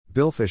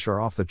Billfish are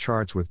off the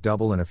charts with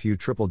double and a few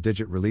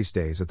triple-digit release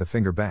days at the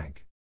Finger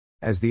Bank.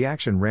 As the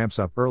action ramps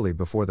up early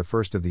before the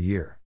first of the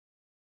year.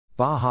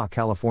 Baja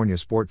California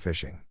sport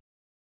fishing.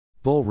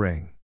 Bull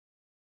Ring.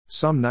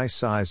 Some nice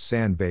sized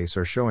sand bass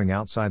are showing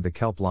outside the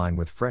kelp line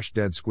with fresh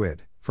dead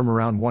squid, from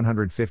around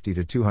 150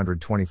 to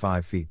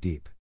 225 feet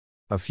deep.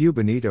 A few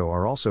bonito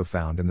are also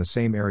found in the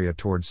same area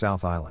toward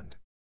South Island.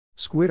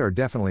 Squid are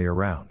definitely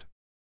around.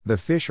 The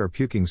fish are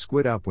puking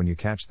squid up when you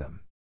catch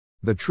them.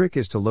 The trick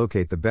is to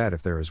locate the bed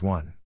if there is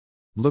one.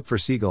 Look for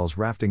seagulls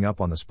rafting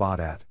up on the spot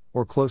at,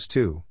 or close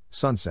to,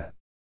 sunset.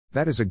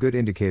 That is a good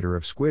indicator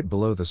of squid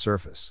below the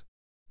surface.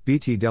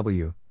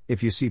 BTW,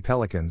 if you see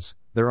pelicans,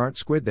 there aren't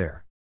squid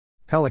there.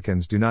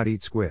 Pelicans do not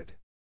eat squid.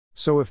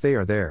 So if they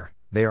are there,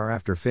 they are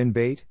after fin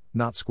bait,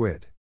 not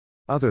squid.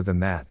 Other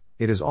than that,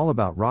 it is all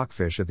about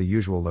rockfish at the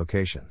usual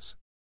locations.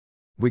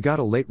 We got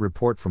a late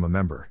report from a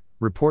member,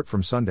 report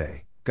from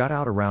Sunday, got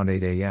out around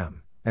 8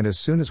 a.m., and as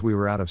soon as we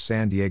were out of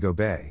San Diego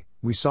Bay,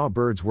 we saw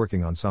birds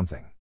working on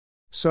something.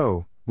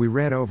 So, we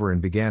ran over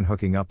and began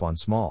hooking up on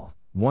small,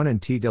 1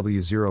 and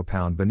TW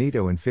 0-pound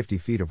bonito in 50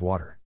 feet of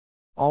water.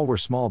 All were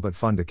small but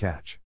fun to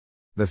catch.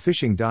 The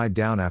fishing died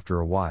down after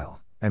a while,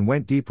 and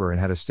went deeper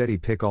and had a steady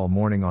pick all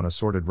morning on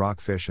assorted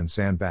rockfish and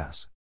sand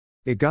bass.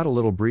 It got a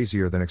little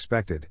breezier than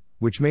expected,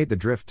 which made the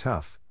drift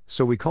tough,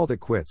 so we called it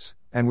quits,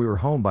 and we were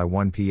home by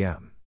 1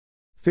 p.m.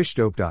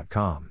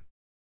 Fishdope.com.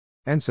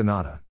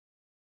 Ensenada.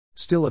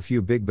 Still a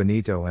few big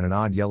bonito and an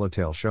odd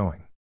yellowtail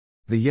showing.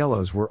 The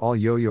yellows were all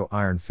yo-yo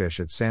ironfish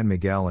at San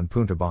Miguel and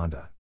Punta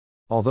Banda.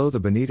 Although the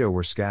bonito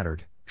were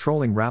scattered,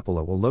 trolling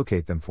Rapala will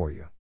locate them for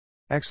you.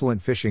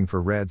 Excellent fishing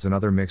for reds and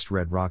other mixed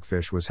red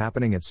rockfish was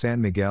happening at San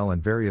Miguel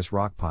and various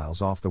rock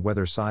piles off the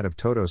weather side of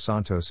Todos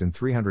Santos in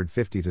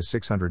 350 to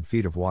 600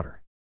 feet of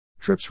water.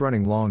 Trips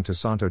running long to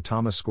Santo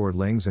Tomas scored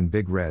lings and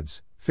big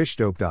reds,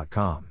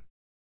 fishdope.com.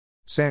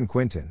 San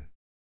Quintin.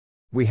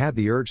 We had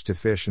the urge to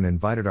fish and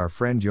invited our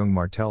friend Jung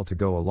Martel to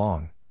go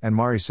along, and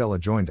Maricela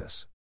joined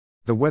us.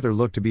 The weather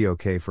looked to be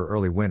okay for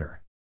early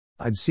winter.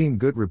 I'd seen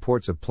good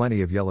reports of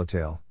plenty of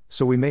yellowtail,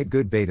 so we made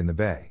good bait in the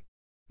bay.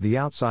 The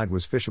outside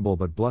was fishable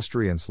but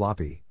blustery and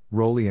sloppy,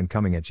 rolly and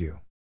coming at you.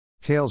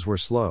 Tails were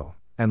slow,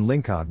 and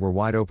lingcod were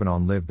wide open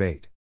on live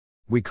bait.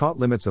 We caught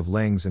limits of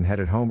lings and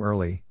headed home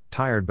early,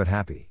 tired but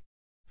happy.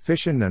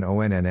 Fishin' and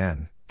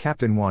ONNN,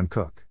 Captain Juan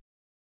Cook.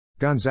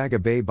 Gonzaga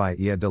Bay by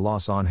Ia de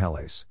los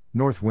Angeles,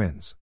 north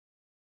winds.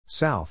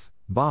 South,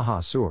 Baja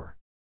Sur.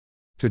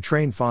 To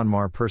train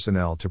FONMAR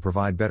personnel to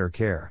provide better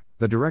care,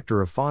 the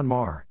director of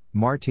FONMAR,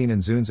 Martin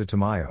Nzunza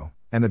Tamayo,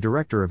 and the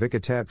director of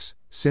ICATEPS,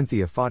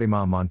 Cynthia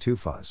Fatima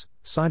Montufaz,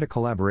 signed a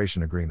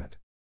collaboration agreement.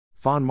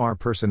 FONMAR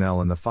personnel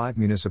in the 5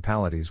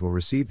 municipalities will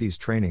receive these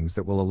trainings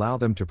that will allow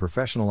them to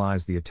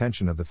professionalize the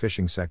attention of the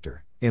fishing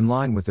sector, in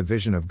line with the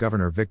vision of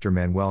Governor Victor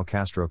Manuel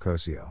Castro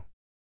Cosio.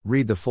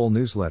 Read the full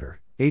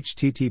newsletter,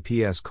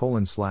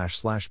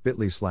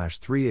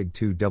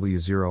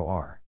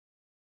 https://bit.ly/3ig2w0r.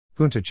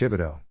 Punta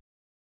Chivito.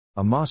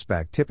 A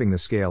mossback tipping the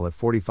scale at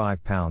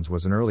 45 pounds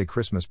was an early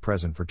Christmas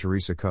present for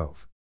Teresa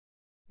Cove.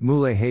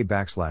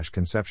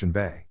 Muley/Conception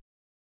Bay.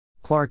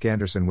 Clark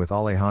Anderson with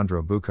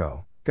Alejandro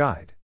Bucco,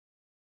 guide.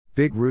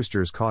 Big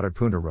roosters caught at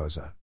Punta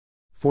Rosa.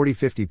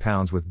 40-50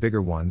 pounds with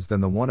bigger ones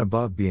than the one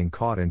above being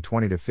caught in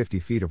 20 to 50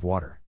 feet of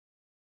water.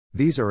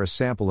 These are a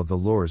sample of the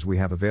lures we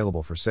have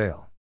available for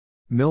sale.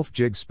 MILF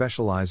jigs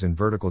specialize in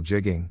vertical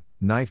jigging,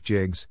 knife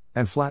jigs,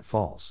 and flat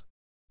falls.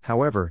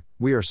 However,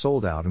 we are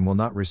sold out and will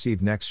not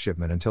receive next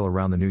shipment until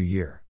around the new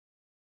year.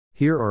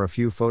 Here are a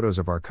few photos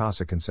of our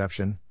Casa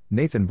Conception,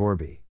 Nathan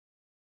Borby.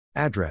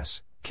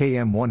 Address,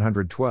 KM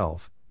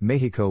 112,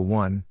 Mexico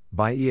 1,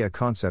 Bahia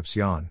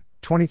Concepcion,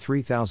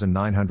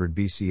 23,900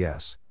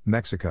 BCS,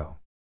 Mexico.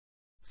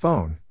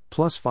 Phone,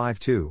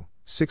 +52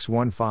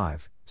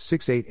 615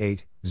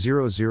 688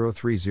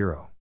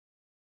 0030.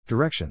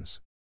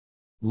 Directions.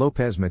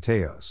 Lopez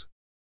Mateos.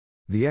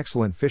 The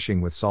excellent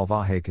fishing with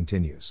Salvaje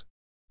continues.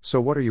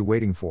 So what are you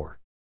waiting for?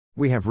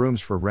 We have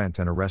rooms for rent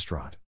and a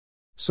restaurant.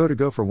 So to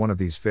go for one of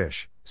these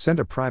fish, send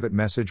a private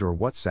message or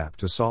WhatsApp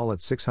to Saul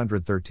at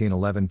 613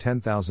 11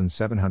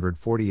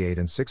 10748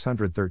 and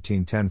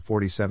 613 10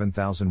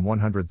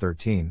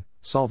 47113,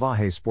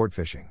 Salvaje Sport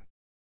Fishing.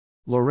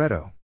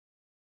 Loreto.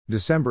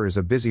 December is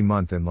a busy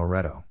month in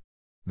Loreto.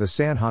 The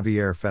San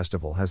Javier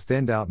Festival has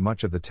thinned out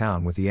much of the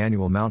town with the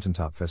annual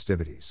mountaintop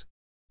festivities.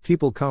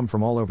 People come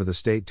from all over the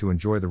state to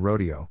enjoy the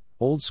rodeo,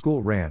 old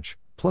school ranch,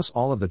 plus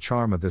all of the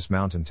charm of this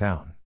mountain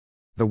town.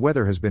 The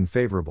weather has been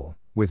favorable,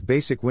 with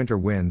basic winter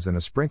winds and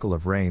a sprinkle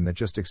of rain that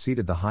just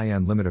exceeded the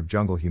high-end limit of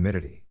jungle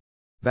humidity.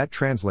 That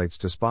translates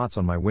to spots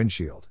on my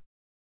windshield.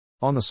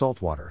 On the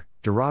saltwater,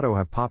 Dorado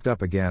have popped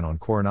up again on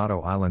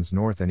Coronado Island's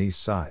north and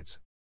east sides.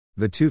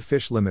 The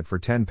 2-fish limit for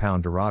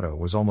 10-pound Dorado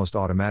was almost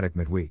automatic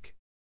midweek.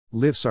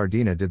 Live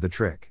Sardina did the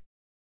trick.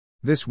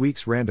 This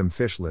week's random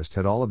fish list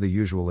had all of the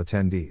usual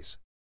attendees.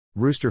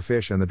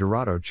 Roosterfish and the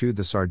Dorado chewed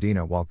the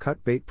sardina while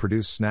cut bait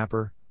produced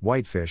snapper,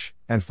 whitefish,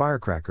 and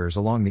firecrackers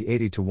along the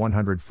 80 to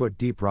 100 foot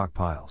deep rock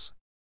piles.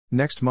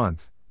 Next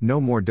month,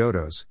 no more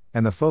dodos,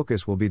 and the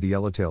focus will be the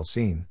yellowtail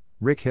scene,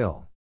 Rick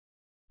Hill.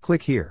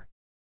 Click here.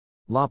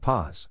 La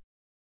Paz.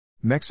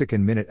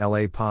 Mexican Minute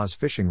La Paz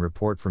Fishing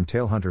Report from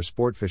Tailhunter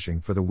Sport Fishing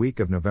for the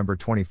week of November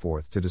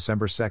 24 to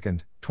December 2,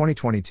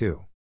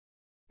 2022.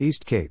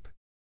 East Cape.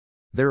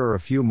 There are a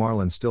few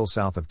marlin still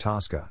south of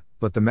Tosca,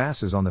 but the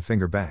mass is on the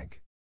Finger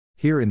Bank.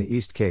 Here in the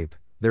East Cape,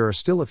 there are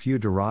still a few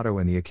Dorado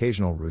and the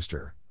occasional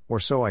rooster, or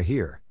so I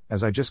hear,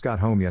 as I just got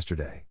home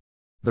yesterday.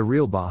 The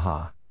real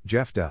Baja,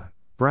 Jeff Da,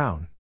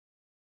 Brown.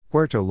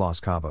 Puerto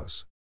Los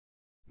Cabos.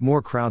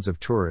 More crowds of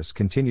tourists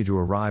continue to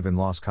arrive in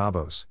Los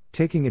Cabos,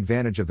 taking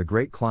advantage of the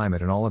great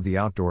climate and all of the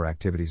outdoor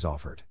activities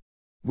offered.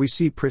 We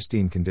see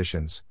pristine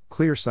conditions,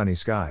 clear sunny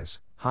skies,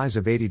 highs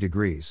of 80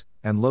 degrees,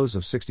 and lows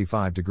of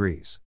 65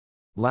 degrees.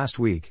 Last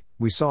week,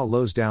 we saw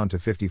lows down to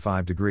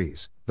 55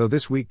 degrees, though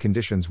this week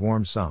conditions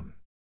warmed some.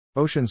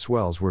 Ocean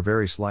swells were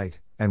very slight,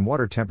 and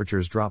water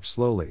temperatures dropped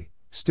slowly,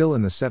 still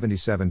in the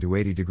 77 to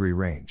 80 degree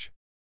range.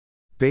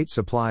 Bait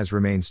supplies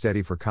remain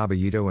steady for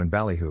caballito and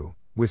ballyhoo,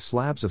 with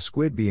slabs of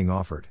squid being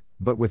offered,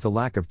 but with the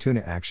lack of tuna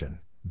action,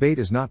 bait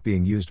is not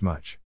being used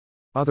much.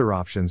 Other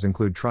options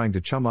include trying to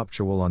chum up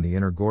chawal on the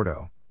inner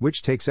Gordo,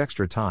 which takes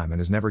extra time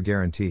and is never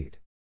guaranteed.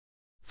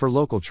 For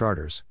local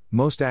charters,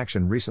 most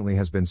action recently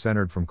has been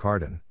centered from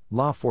Carden,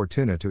 La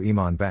Fortuna to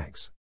Iman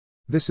Banks.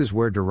 This is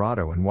where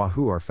Dorado and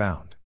Wahoo are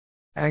found.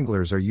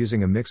 Anglers are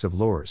using a mix of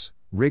lures,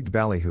 rigged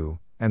ballyhoo,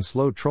 and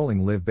slow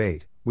trolling live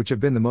bait, which have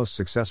been the most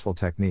successful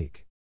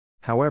technique.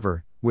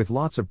 However, with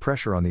lots of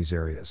pressure on these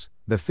areas,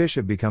 the fish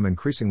have become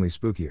increasingly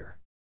spookier.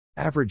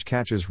 Average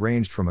catches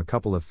ranged from a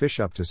couple of fish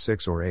up to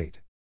 6 or 8.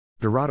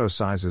 Dorado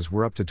sizes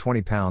were up to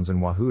 20 pounds and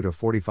Wahoo to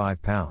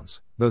 45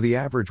 pounds, though the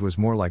average was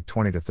more like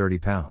 20 to 30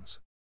 pounds.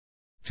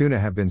 Tuna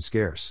have been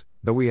scarce,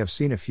 though we have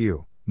seen a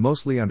few,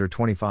 mostly under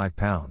 25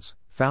 pounds,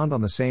 found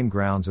on the same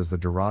grounds as the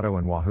Dorado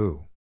and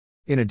Wahoo.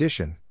 In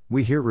addition,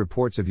 we hear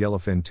reports of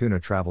yellowfin tuna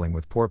traveling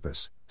with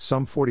porpoise,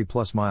 some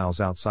 40+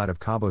 miles outside of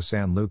Cabo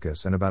San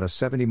Lucas and about a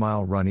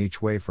 70-mile run each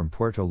way from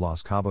Puerto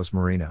Los Cabos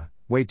Marina,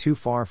 way too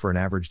far for an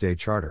average day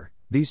charter.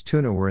 These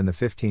tuna were in the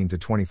 15 to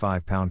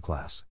 25 pound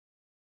class.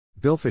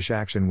 Billfish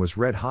action was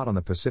red hot on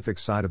the Pacific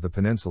side of the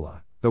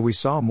peninsula, though we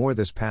saw more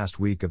this past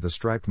week of the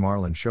striped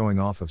marlin showing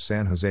off of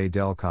San Jose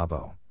del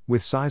Cabo,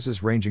 with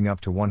sizes ranging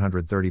up to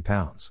 130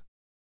 pounds.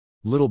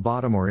 Little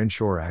bottom or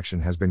inshore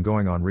action has been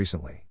going on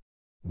recently.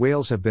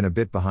 Whales have been a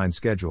bit behind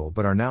schedule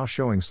but are now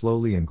showing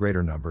slowly in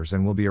greater numbers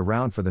and will be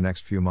around for the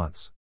next few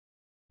months.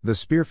 The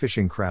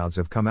spearfishing crowds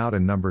have come out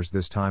in numbers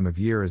this time of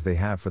year as they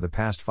have for the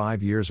past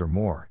 5 years or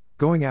more,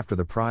 going after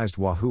the prized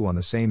Wahoo on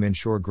the same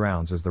inshore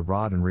grounds as the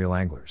rod and reel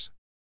anglers.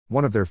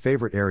 One of their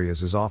favorite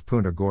areas is off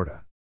Punta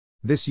Gorda.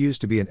 This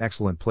used to be an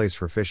excellent place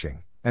for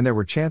fishing, and there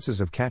were chances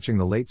of catching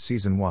the late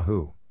season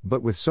Wahoo,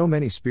 but with so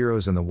many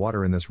spearos in the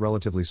water in this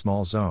relatively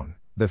small zone,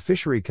 the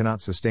fishery cannot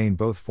sustain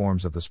both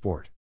forms of the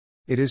sport.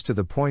 It is to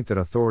the point that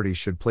authorities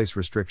should place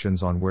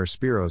restrictions on where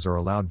spearos are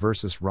allowed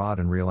versus rod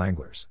and reel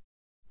anglers.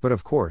 But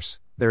of course,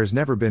 there has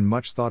never been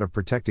much thought of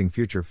protecting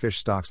future fish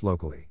stocks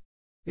locally.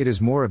 It is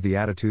more of the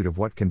attitude of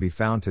what can be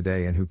found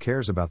today and who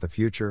cares about the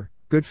future.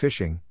 Good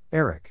fishing,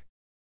 Eric.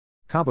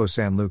 Cabo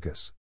San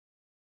Lucas.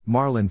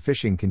 Marlin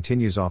fishing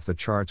continues off the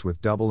charts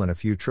with double and a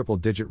few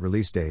triple-digit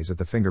release days at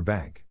the Finger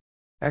Bank.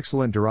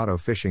 Excellent Dorado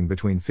fishing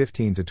between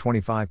 15 to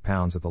 25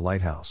 pounds at the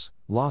Lighthouse,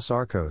 Los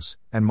Arcos,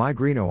 and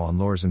Migrino on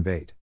lures and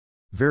bait.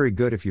 Very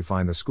good if you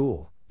find the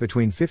school,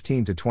 between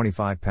 15 to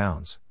 25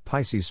 pounds,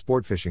 Pisces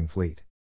Sport Fishing Fleet.